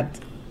stabbed.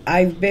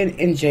 I've been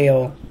in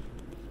jail.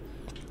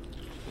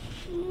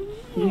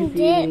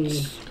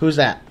 Who's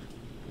that?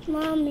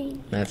 Mommy.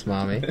 That's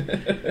Mommy.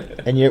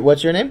 And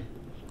what's your name?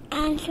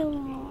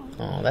 Angela.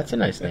 Oh, that's a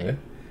nice name.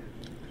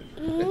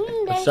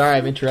 Sorry,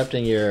 I'm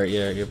interrupting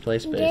your play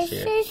space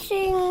here. This is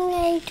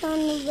saying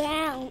turn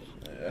around.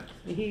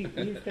 He's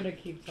gonna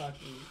keep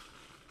talking.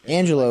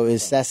 Angelo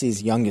is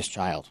Ceci's youngest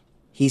child.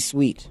 He's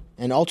sweet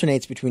and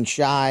alternates between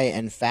shy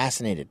and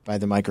fascinated by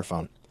the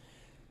microphone.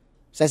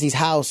 Ceci's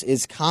house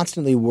is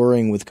constantly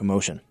whirring with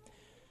commotion.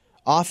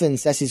 Often,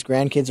 Ceci's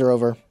grandkids are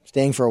over,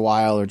 staying for a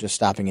while or just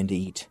stopping in to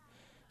eat.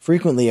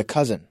 Frequently, a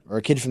cousin or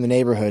a kid from the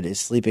neighborhood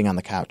is sleeping on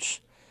the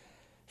couch.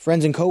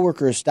 Friends and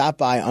coworkers stop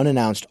by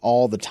unannounced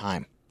all the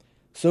time.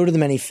 So do the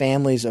many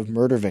families of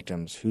murder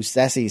victims who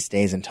Ceci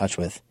stays in touch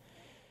with.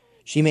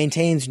 She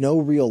maintains no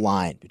real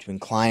line between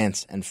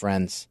clients and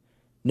friends,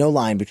 no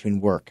line between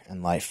work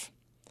and life.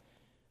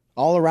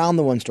 All around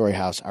the one-story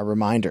house are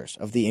reminders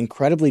of the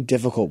incredibly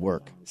difficult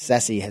work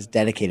Ceci has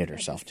dedicated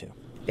herself to.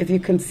 If you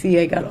can see,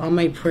 I got all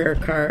my prayer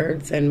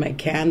cards and my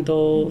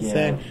candles,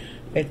 and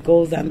it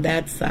goes on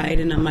that side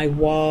and on my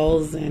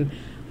walls, and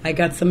I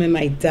got some in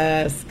my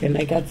desk, and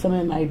I got some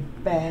in my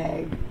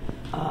bag.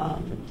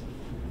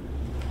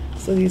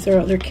 So these are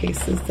other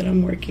cases that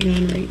I'm working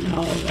on right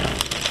now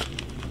that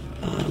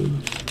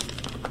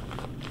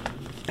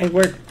I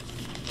work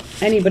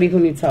anybody who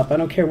needs help. I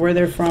don't care where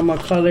they're from, what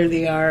color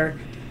they are.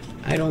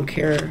 I don't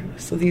care.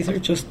 So these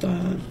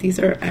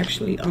are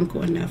actually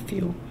uncle and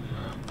nephew.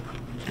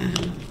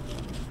 And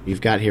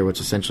you've got here what's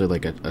essentially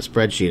like a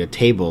spreadsheet, a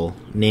table,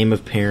 name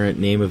of parent,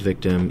 name of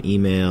victim,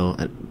 email,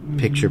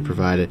 picture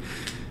provided.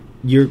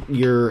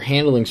 You're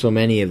handling so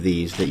many of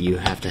these that you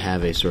have to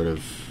have a sort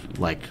of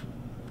like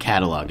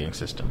cataloging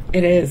system.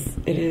 It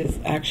is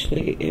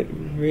actually, it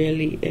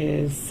really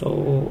is.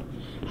 So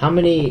how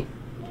many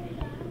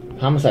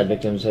homicide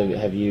victims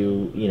have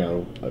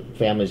you,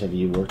 families have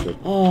you worked with?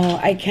 Oh,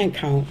 I can't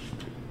count.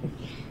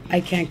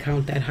 I can't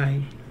count that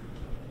high.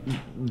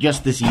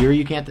 Just this year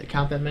you can't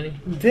count that many?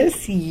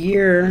 This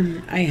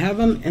year, I have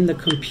them in the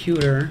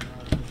computer.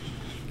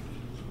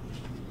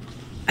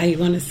 I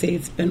want to say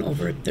it's been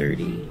over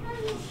 30,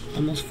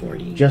 almost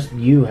 40. Just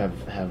you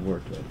have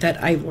worked with?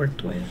 That I've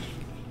worked with.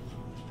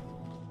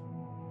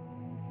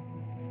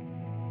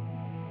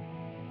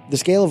 The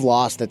scale of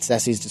loss that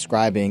Ceci's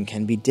describing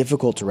can be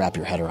difficult to wrap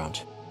your head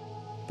around.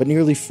 But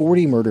nearly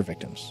 40 murder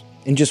victims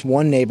in just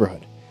one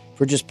neighborhood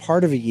for just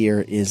part of a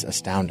year is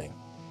astounding.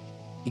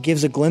 It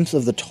gives a glimpse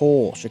of the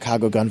toll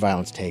Chicago gun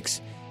violence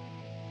takes,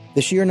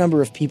 the sheer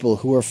number of people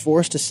who are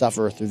forced to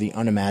suffer through the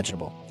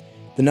unimaginable,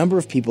 the number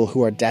of people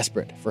who are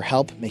desperate for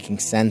help making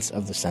sense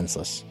of the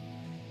senseless.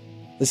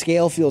 The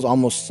scale feels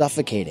almost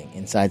suffocating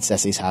inside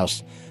Ceci's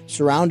house,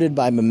 surrounded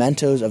by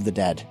mementos of the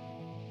dead.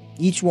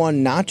 Each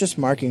one not just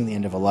marking the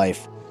end of a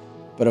life,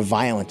 but a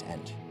violent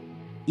end.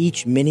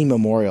 Each mini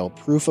memorial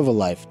proof of a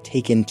life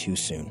taken too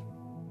soon.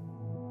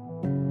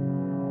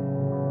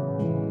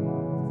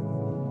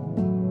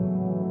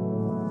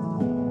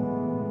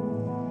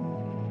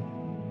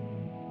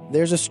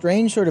 There's a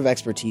strange sort of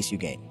expertise you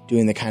gain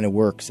doing the kind of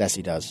work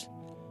Ceci does.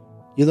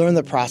 You learn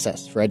the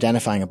process for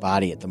identifying a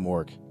body at the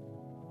morgue,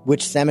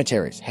 which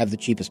cemeteries have the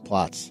cheapest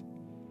plots,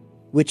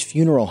 which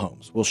funeral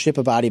homes will ship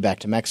a body back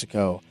to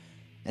Mexico,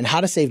 and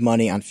how to save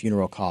money on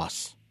funeral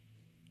costs,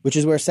 which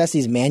is where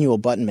Ceci's manual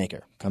button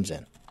maker comes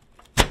in.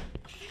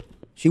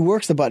 She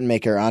works the button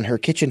maker on her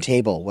kitchen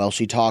table while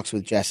she talks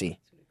with Jesse.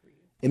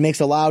 It makes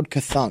a loud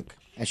ka-thunk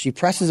as she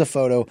presses a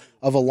photo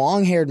of a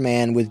long-haired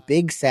man with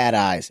big sad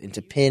eyes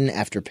into pin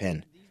after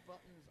pin.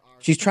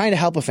 She's trying to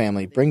help a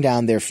family bring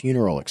down their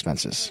funeral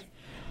expenses.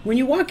 When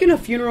you walk in a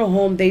funeral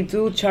home, they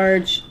do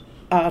charge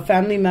a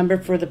family member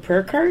for the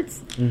prayer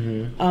cards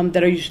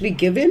that are usually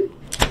given.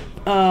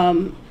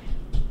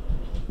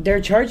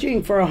 They're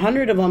charging for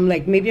 100 of them,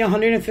 like maybe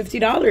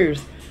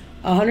 $150,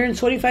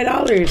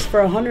 $125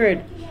 for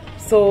 100.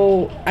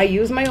 So I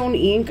use my own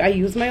ink, I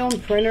use my own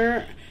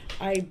printer,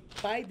 I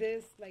buy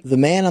this. The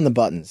man on the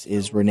buttons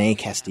is Rene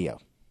Castillo.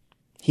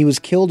 He was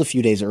killed a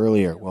few days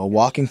earlier while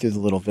walking through the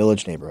little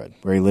village neighborhood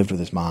where he lived with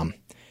his mom.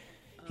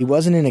 He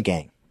wasn't in a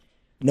gang.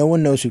 No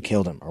one knows who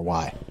killed him or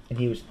why. And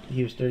he was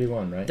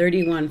 31, right?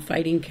 31,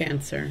 fighting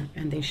cancer,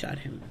 and they shot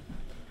him.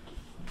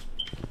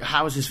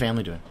 How is his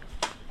family doing?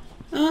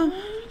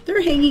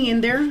 They're hanging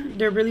in there.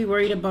 They're really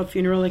worried about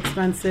funeral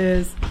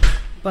expenses,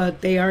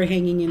 but they are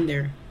hanging in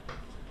there.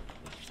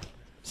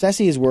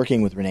 Ceci is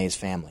working with Renee's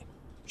family.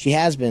 She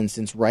has been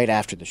since right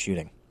after the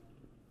shooting.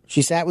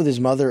 She sat with his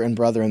mother and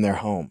brother in their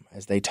home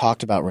as they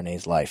talked about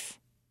Renee's life,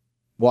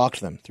 walked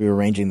them through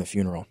arranging the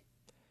funeral.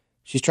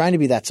 She's trying to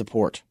be that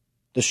support,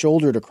 the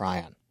shoulder to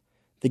cry on,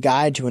 the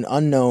guide to an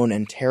unknown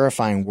and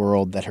terrifying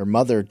world that her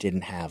mother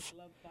didn't have.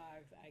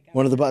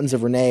 One of the buttons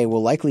of Renee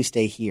will likely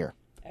stay here,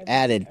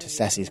 added to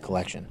Ceci's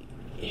collection.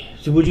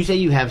 So would you say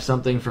you have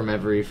something from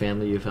every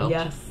family you've helped?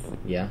 Yes.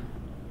 Yeah?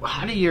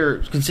 How do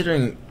you,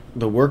 considering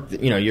the work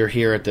that, you're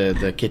here at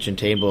the kitchen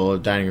table,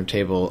 dining room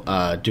table,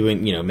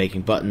 doing,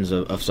 making buttons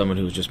of someone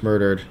who was just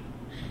murdered.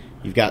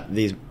 You've got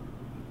these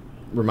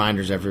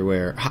reminders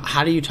everywhere.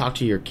 How do you talk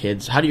to your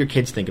kids? How do your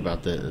kids think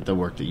about the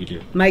work that you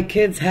do? My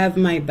kids have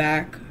my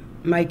back.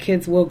 My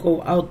kids will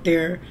go out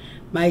there.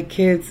 My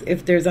kids,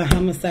 if there's a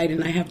homicide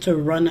and I have to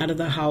run out of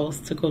the house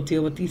to go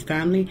deal with these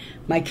family,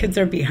 my kids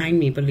are behind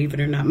me, believe it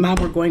or not. Mom,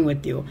 we're going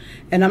with you.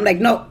 And I'm like,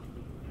 no.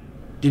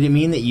 Did it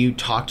mean that you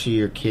talk to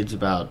your kids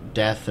about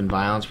death and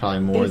violence probably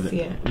more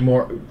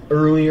more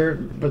earlier?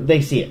 But they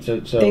see it.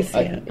 So they see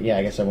it. Yeah,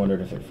 I guess I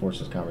wondered if it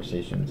forces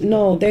conversations.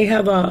 No, they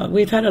have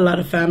we've had a lot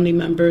of family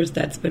members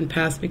that's been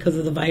passed because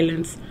of the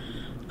violence.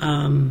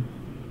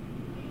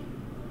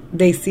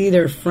 They see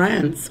their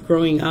friends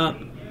growing up.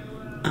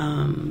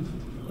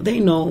 They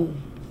know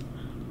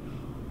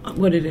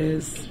what it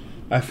is.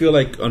 I feel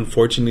like,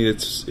 unfortunately,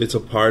 it's a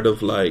part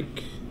of,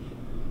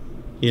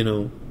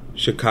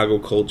 Chicago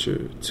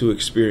culture to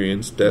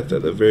experience death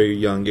at a very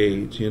young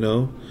age,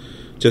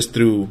 just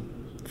through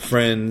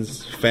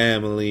friends,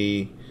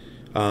 family,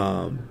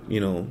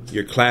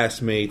 your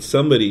classmates,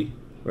 somebody,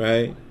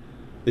 right?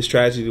 This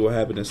tragedy will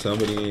happen to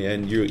somebody,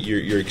 and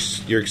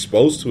you're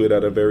exposed to it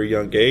at a very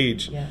young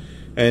age,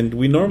 and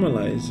we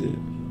normalize it,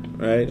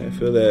 right? I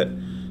feel that,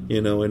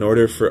 in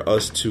order for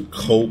us to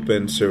cope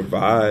and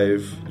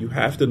survive, you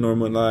have to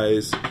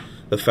normalize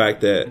the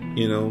fact that,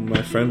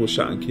 my friend was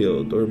shot and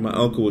killed, or my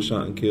uncle was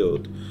shot and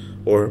killed,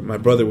 or my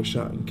brother was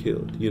shot and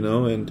killed, you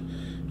know,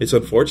 and it's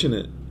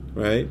unfortunate,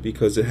 right?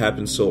 Because it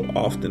happens so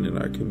often in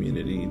our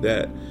community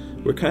that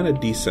we're kind of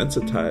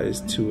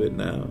desensitized to it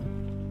now.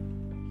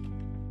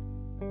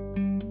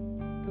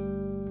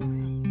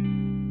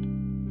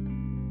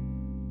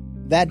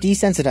 That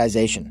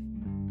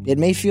desensitization, it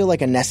may feel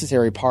like a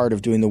necessary part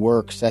of doing the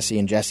work Ceci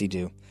and Jesse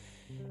do.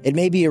 It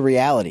may be a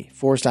reality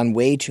forced on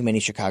way too many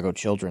Chicago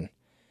children.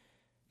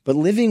 But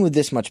living with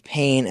this much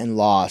pain and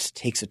loss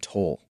takes a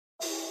toll.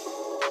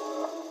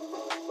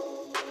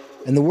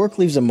 And the work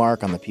leaves a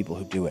mark on the people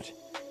who do it.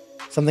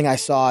 Something I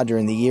saw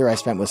during the year I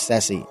spent with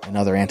Ceci and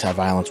other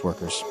anti-violence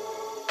workers.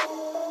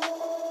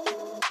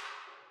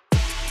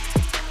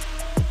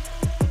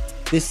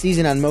 This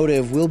season on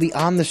Motive, we'll be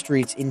on the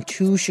streets in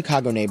 2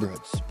 Chicago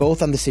neighborhoods,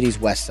 both on the city's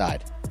west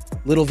side.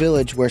 Little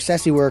Village, where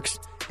Ceci works,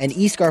 and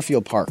East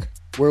Garfield Park,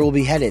 where we'll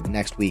be headed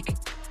next week.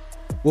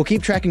 We'll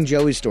keep tracking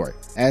Joey's story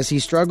as he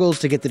struggles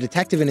to get the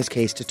detective in his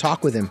case to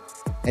talk with him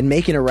and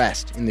make an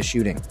arrest in the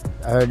shooting.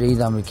 I heard he's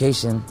on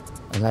vacation.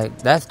 I'm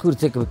like, that's cool to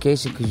take a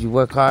vacation because you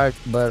work hard,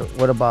 but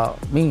what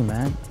about me,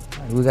 man?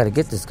 We got to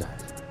get this guy.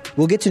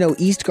 We'll get to know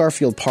East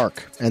Garfield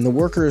Park and the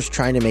workers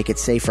trying to make it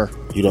safer.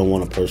 You don't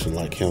want a person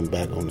like him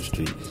back on the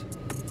streets,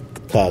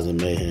 causing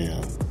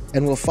mayhem.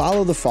 And we'll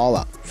follow the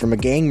fallout from a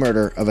gang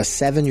murder of a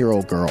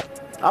 7-year-old girl.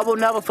 I will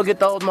never forget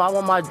those. I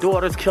want my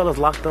daughter's killers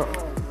locked up.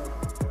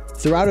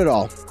 Throughout it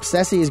all,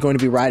 Ceci is going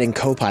to be riding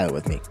co-pilot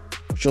with me.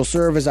 She'll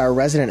serve as our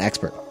resident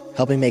expert,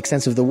 helping make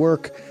sense of the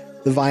work,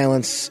 the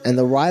violence, and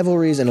the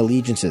rivalries and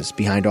allegiances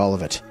behind all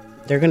of it.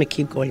 They're going to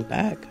keep going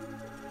back.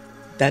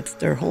 That's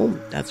their home.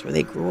 That's where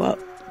they grew up.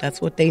 That's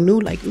what they knew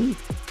like me.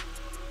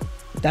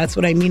 That's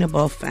what I mean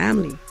about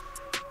family.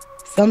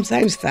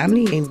 Sometimes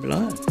family ain't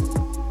blood.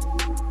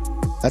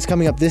 That's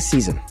coming up this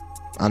season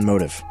on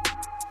Motive.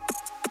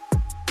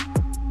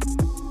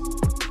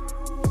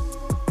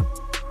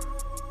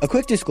 A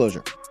quick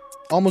disclosure.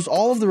 Almost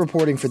all of the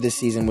reporting for this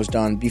season was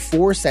done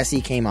before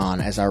Ceci came on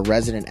as our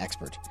resident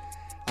expert.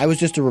 I was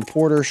just a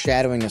reporter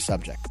shadowing a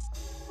subject.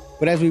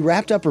 But as we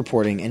wrapped up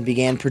reporting and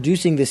began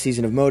producing this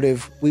season of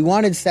Motive, we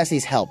wanted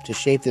Ceci's help to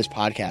shape this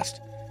podcast.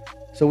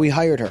 So we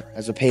hired her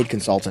as a paid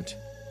consultant.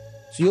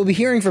 So you'll be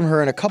hearing from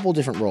her in a couple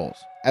different roles,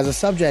 as a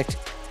subject,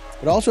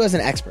 but also as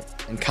an expert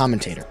and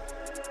commentator.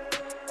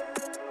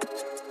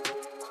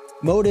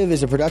 Motive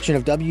is a production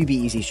of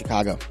WBEZ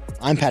Chicago.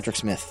 I'm Patrick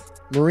Smith.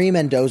 Marie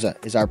Mendoza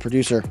is our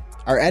producer.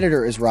 Our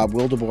editor is Rob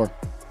Wildeboer.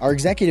 Our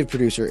executive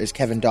producer is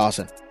Kevin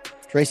Dawson.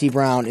 Tracy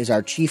Brown is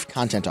our chief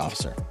content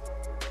officer.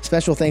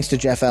 Special thanks to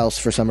Jeff Else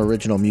for some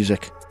original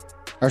music.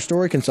 Our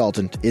story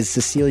consultant is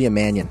Cecilia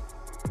Mannion.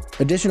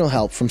 Additional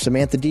help from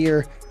Samantha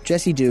Deere,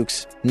 Jesse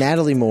Dukes,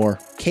 Natalie Moore,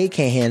 Kate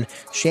Cahan,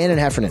 Shannon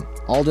Heffernan,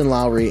 Alden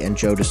Lowry, and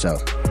Joe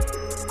Dassault.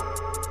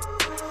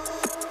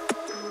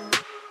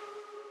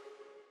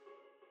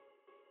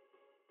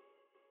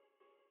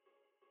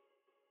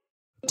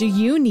 Do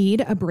you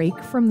need a break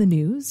from the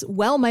news?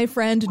 Well, my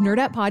friend,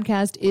 Nerdette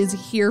Podcast is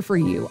here for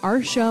you.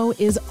 Our show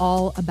is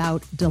all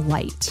about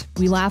delight.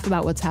 We laugh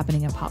about what's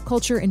happening in pop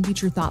culture and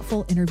feature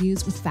thoughtful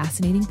interviews with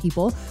fascinating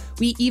people.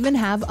 We even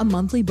have a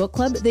monthly book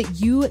club that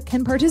you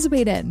can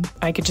participate in.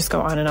 I could just go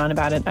on and on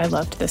about it. I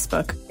loved this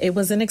book. It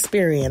was an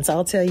experience,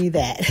 I'll tell you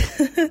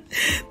that.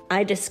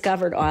 I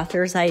discovered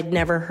authors I'd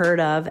never heard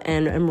of,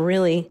 and I'm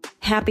really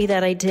happy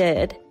that I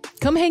did.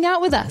 Come hang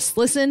out with us.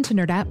 Listen to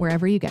Nerdette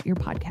wherever you get your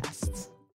podcasts.